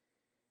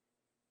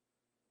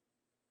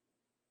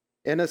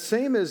 And the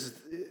same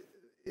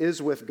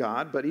is with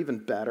God, but even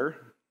better,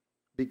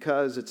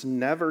 because it's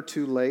never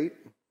too late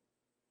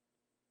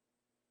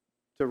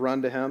to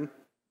run to him.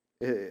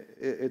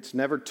 It's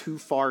never too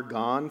far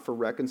gone for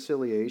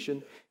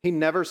reconciliation. He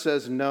never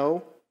says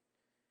no.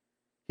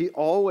 He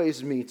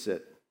always meets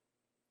it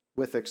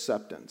with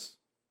acceptance.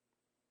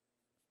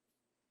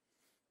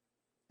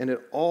 And it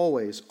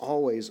always,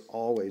 always,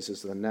 always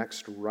is the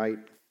next right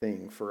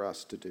thing for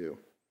us to do.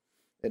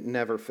 It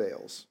never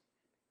fails.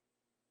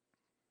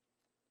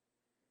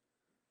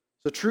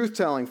 So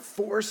truth-telling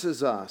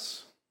forces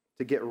us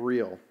to get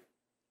real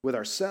with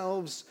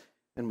ourselves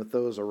and with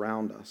those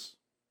around us.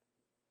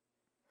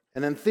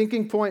 And then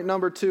thinking point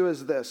number 2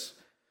 is this.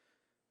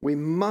 We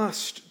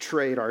must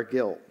trade our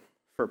guilt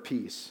for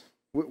peace.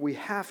 We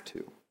have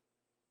to.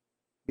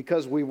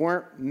 Because we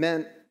weren't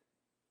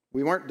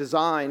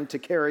designed to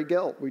carry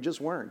guilt. We just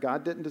weren't.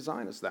 God didn't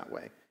design us that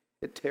way.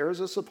 It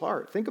tears us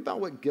apart. Think about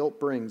what guilt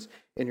brings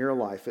in your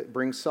life. It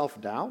brings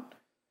self-doubt.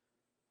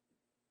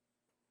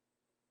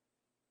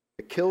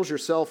 It kills your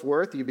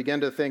self-worth. You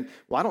begin to think,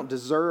 well, I don't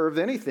deserve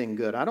anything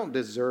good. I don't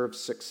deserve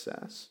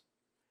success.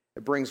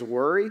 It brings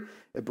worry.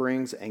 It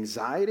brings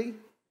anxiety,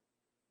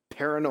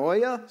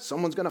 paranoia.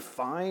 Someone's going to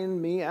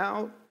find me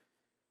out.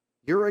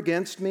 You're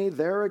against me.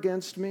 They're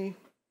against me.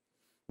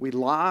 We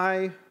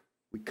lie.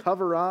 We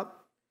cover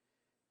up.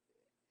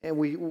 And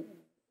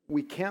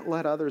we can't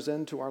let others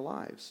into our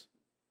lives.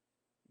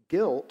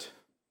 Guilt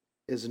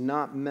is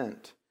not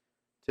meant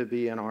to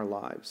be in our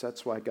lives.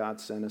 That's why God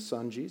sent his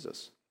son,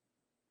 Jesus.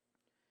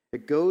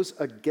 It goes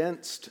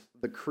against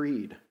the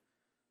creed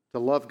to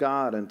love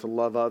God and to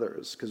love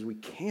others, because we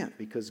can't,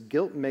 because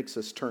guilt makes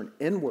us turn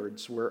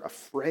inwards. We're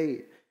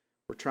afraid.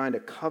 We're trying to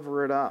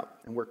cover it up,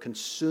 and we're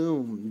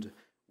consumed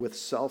with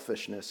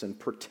selfishness and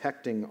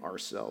protecting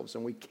ourselves.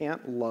 And we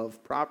can't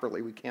love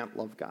properly. We can't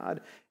love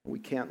God, and we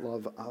can't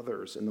love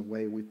others in the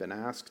way we've been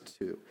asked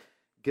to.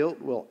 Guilt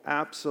will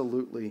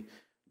absolutely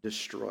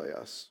destroy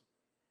us.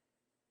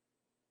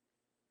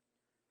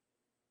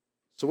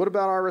 So what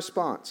about our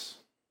response?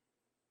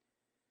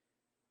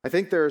 I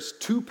think there's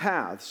 2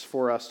 paths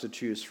for us to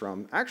choose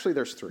from. Actually,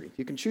 there's 3.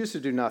 You can choose to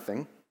do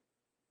nothing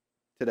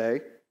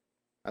today.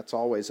 That's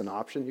always an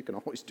option. You can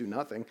always do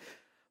nothing.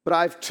 But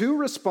I have 2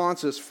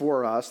 responses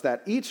for us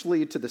that each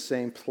lead to the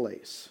same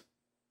place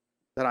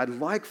that I'd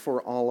like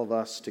for all of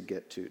us to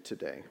get to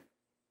today.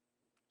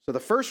 So the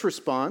first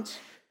response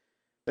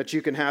that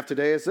you can have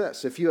today is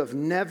this. If you have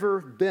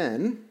never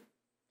been,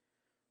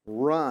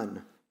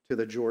 run to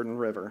the Jordan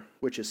River,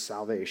 which is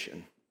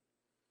salvation.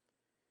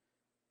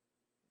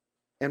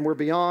 And we're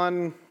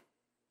beyond,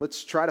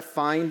 let's try to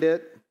find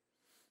it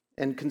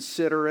and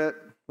consider it.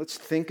 Let's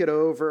think it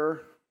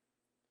over.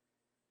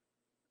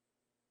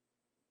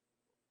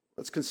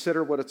 Let's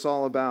consider what it's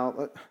all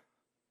about.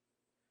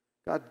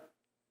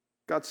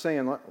 God's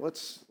saying,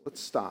 let's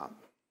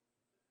stop.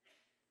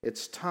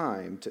 It's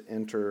time to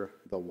enter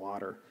the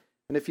water.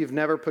 And if you've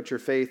never put your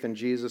faith in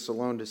Jesus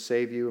alone to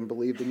save you and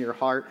believed in your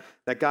heart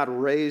that God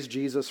raised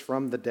Jesus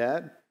from the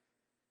dead,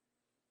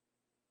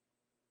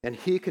 and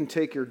he can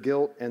take your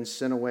guilt and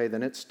sin away,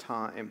 then it's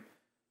time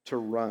to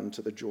run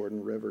to the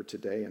Jordan River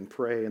today and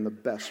pray in the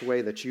best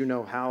way that you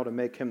know how to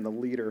make him the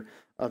leader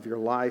of your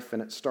life.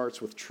 And it starts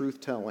with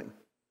truth-telling,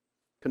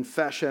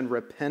 confession,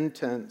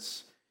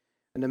 repentance,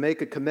 and to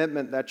make a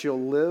commitment that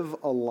you'll live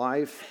a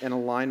life in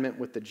alignment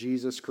with the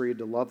Jesus Creed,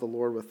 to love the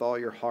Lord with all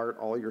your heart,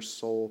 all your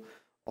soul,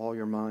 all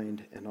your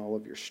mind, and all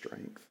of your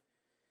strength.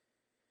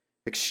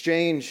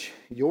 Exchange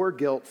your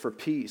guilt for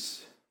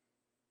peace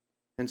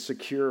and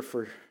secure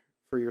for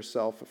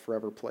yourself a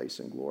forever place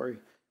in glory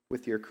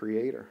with your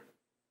Creator.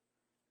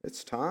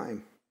 It's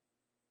time.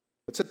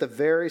 It's at the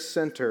very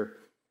center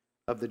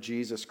of the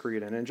Jesus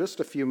Creed. And in just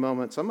a few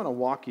moments, I'm going to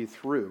walk you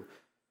through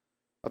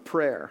a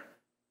prayer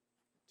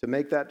to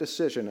make that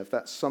decision, if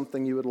that's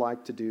something you would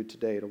like to do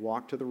today, to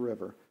walk to the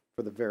river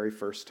for the very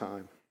first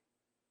time.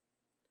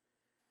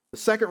 The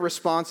second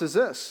response is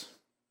this.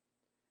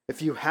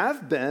 If you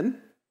have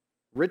been,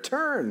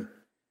 return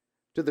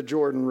to the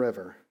Jordan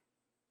River.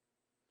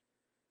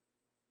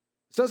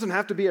 This doesn't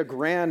have to be a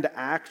grand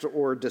act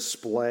or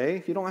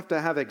display. You don't have to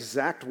have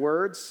exact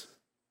words.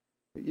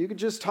 You can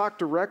just talk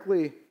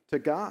directly to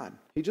God.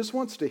 He just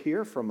wants to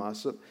hear from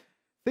us.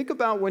 Think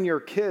about when your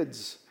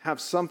kids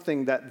have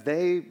something that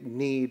they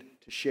need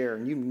to share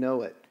and you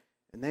know it.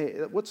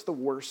 And what's the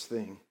worst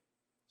thing?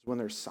 Is when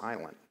they're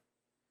silent.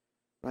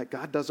 Right?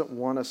 God doesn't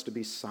want us to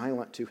be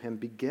silent to him.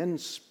 Begin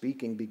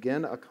speaking.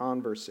 Begin a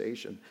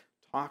conversation.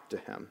 Talk to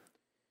him.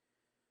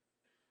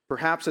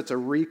 Perhaps it's a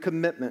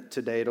recommitment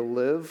today to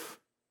live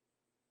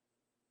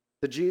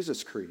the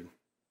Jesus Creed.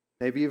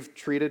 Maybe you've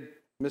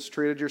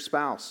mistreated your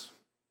spouse.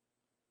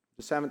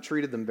 Just haven't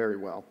treated them very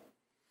well.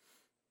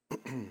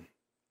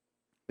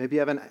 Maybe you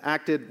haven't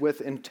acted with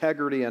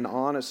integrity and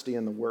honesty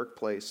in the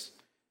workplace.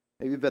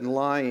 Maybe you've been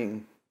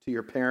lying to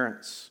your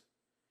parents.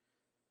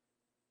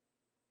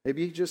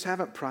 Maybe you just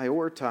haven't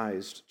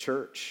prioritized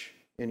church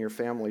in your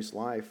family's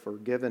life or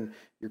given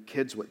your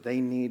kids what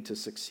they need to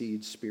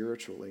succeed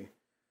spiritually.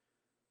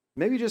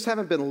 Maybe you just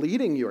haven't been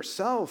leading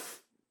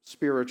yourself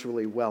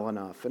spiritually well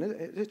enough. And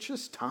it's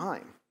just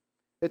time.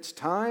 It's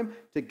time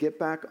to get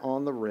back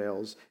on the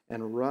rails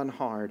and run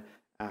hard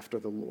after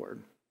the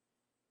Lord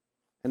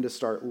and to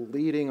start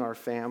leading our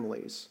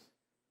families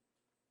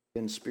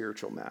in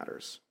spiritual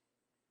matters.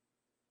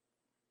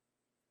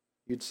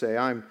 You'd say,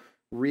 I'm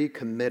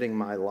recommitting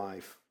my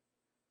life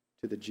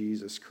to the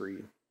Jesus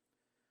Creed.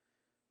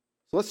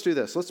 So let's do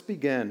this. Let's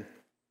begin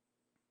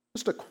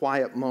just a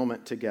quiet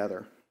moment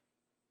together.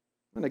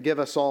 I'm going to give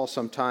us all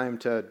some time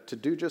to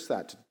do just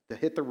that, to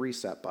hit the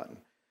reset button,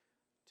 to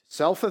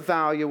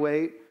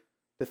self-evaluate,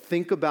 to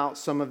think about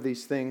some of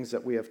these things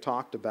that we have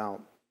talked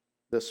about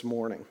this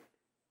morning.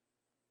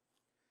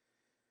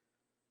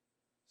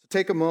 So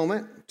take a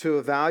moment to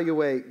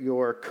evaluate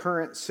your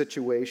current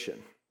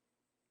situation.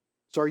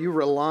 So are you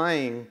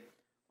relying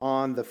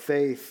on the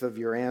faith of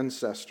your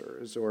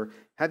ancestors, or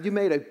have you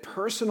made a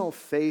personal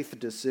faith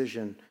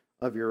decision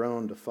of your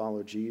own to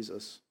follow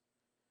Jesus?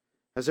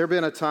 Has there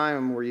been a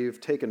time where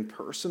you've taken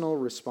personal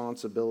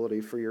responsibility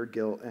for your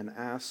guilt and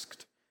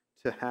asked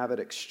to have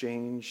it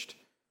exchanged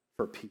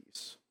for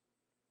peace?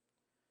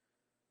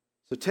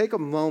 So take a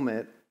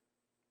moment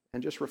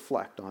and just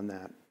reflect on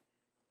that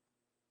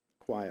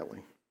quietly.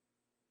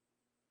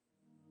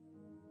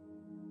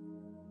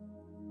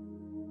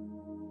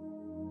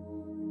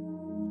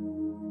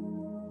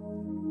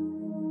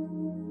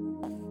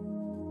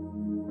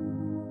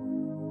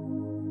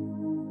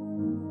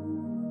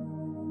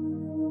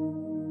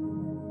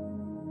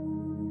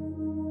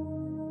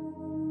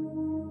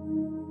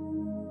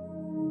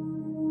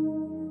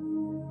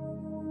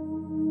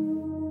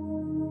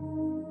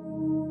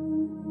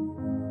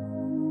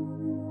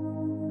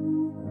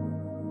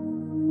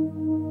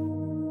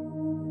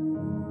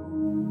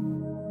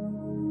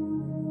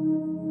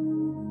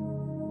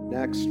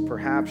 Next,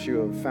 perhaps you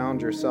have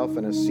found yourself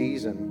in a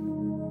season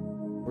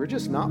where you're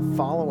just not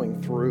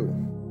following through,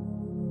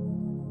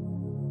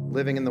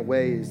 living in the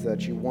ways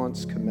that you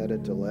once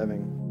committed to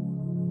living,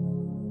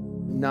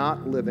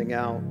 not living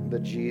out the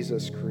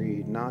Jesus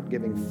Creed, not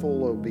giving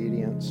full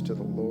obedience to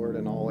the Lord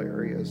in all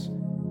areas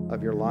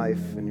of your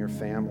life and your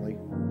family.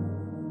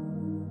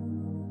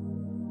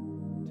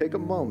 Take a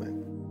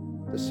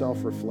moment to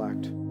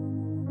self-reflect.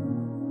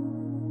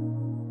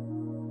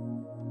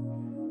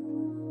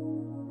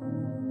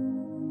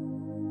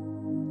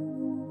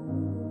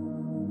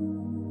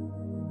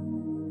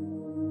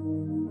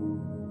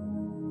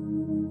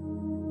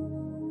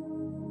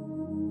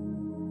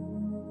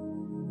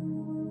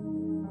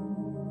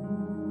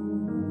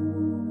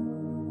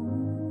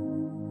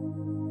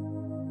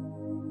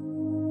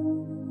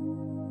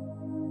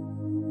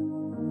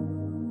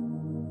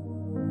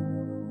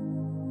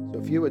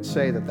 If you would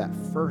say that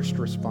first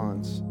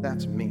response,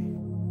 that's me.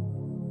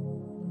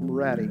 I'm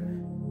ready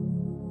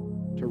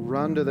to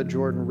run to the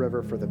Jordan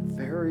River for the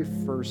very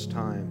first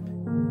time.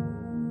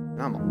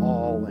 And I'm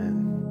all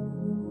in.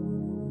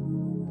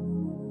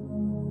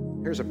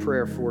 Here's a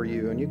prayer for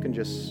you, and you can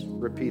just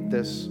repeat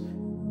this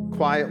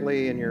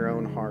quietly in your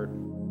own heart.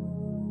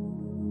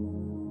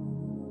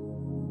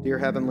 Dear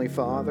Heavenly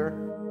Father,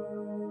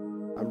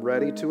 I'm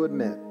ready to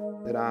admit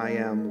that I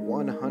am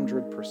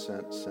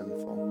 100%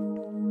 sinful.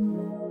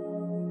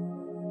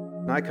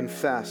 And I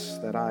confess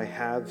that I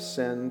have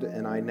sinned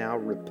and I now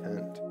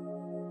repent.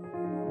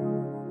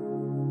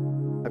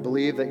 I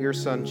believe that your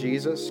Son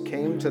Jesus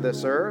came to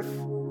this earth,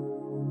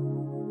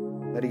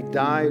 that he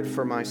died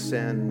for my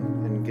sin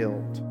and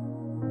guilt,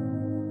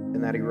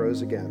 and that he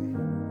rose again.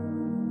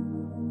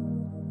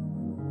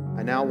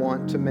 I now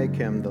want to make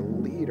him the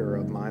leader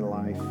of my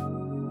life.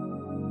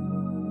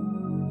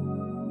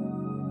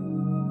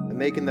 I'm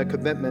making the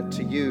commitment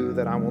to you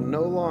that I will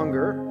no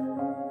longer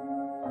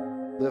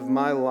live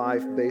my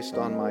life based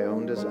on my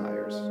own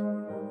desires,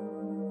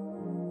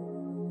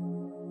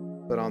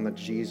 but on the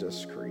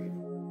Jesus Creed.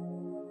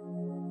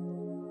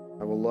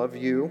 I will love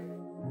you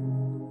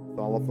with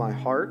all of my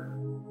heart,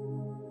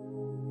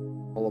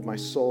 all of my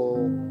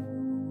soul,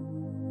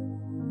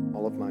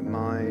 all of my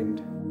mind,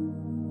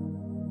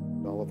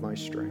 and all of my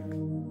strength.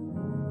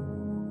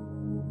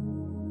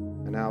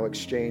 I now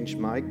exchange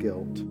my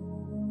guilt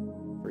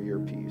for your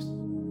peace.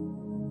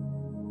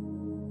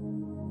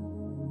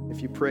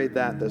 If you prayed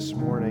that this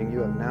morning, you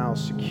have now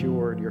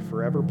secured your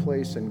forever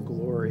place in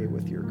glory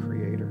with your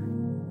Creator.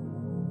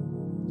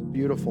 It's a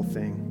beautiful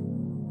thing.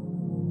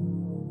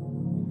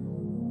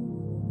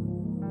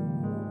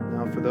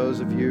 Now, for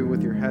those of you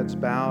with your heads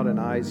bowed and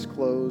eyes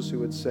closed who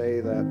would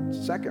say that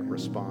second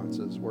response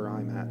is where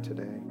I'm at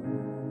today,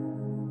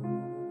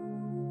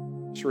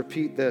 Just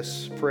repeat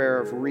this prayer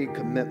of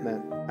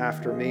recommitment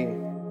after me.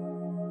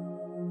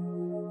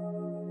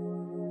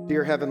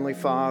 Dear Heavenly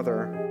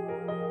Father,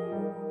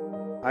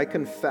 I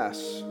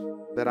confess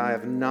that I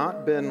have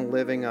not been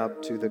living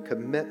up to the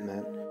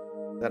commitment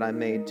that I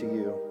made to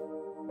you.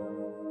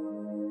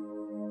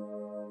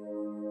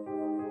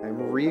 I'm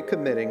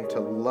recommitting to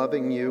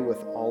loving you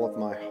with all of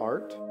my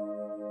heart,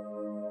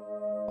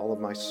 all of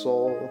my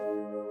soul,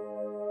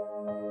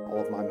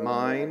 all of my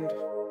mind,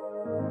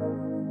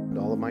 and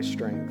all of my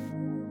strength.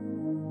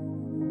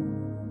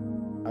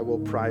 I will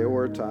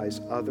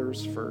prioritize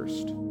others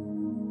first.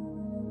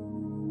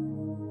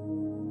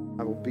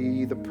 I will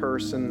be the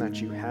person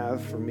that you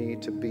have for me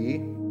to be.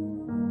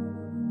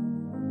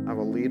 I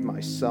will lead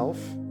myself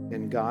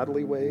in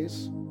godly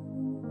ways,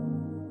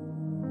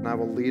 and I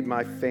will lead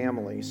my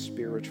family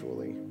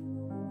spiritually.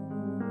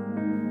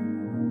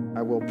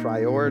 I will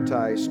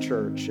prioritize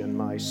church and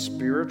my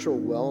spiritual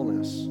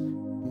wellness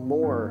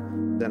more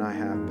than I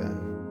have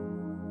been.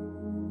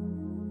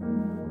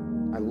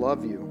 I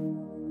love you,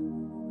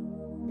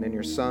 and in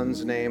your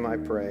Son's name I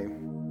pray.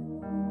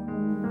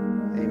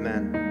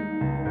 Amen.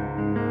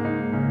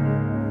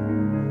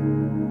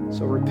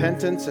 So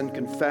repentance and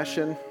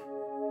confession,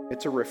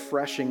 it's a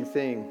refreshing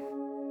thing.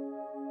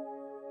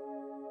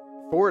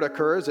 Before it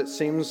occurs, it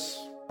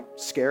seems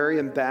scary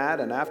and bad,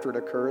 and after it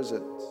occurs,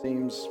 it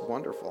seems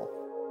wonderful.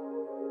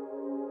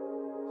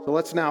 So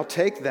let's now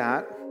take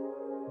that,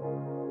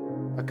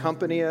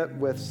 accompany it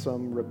with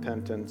some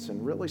repentance,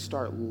 and really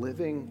start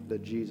living the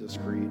Jesus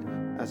Creed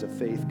as a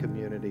faith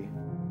community.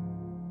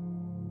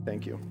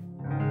 Thank you.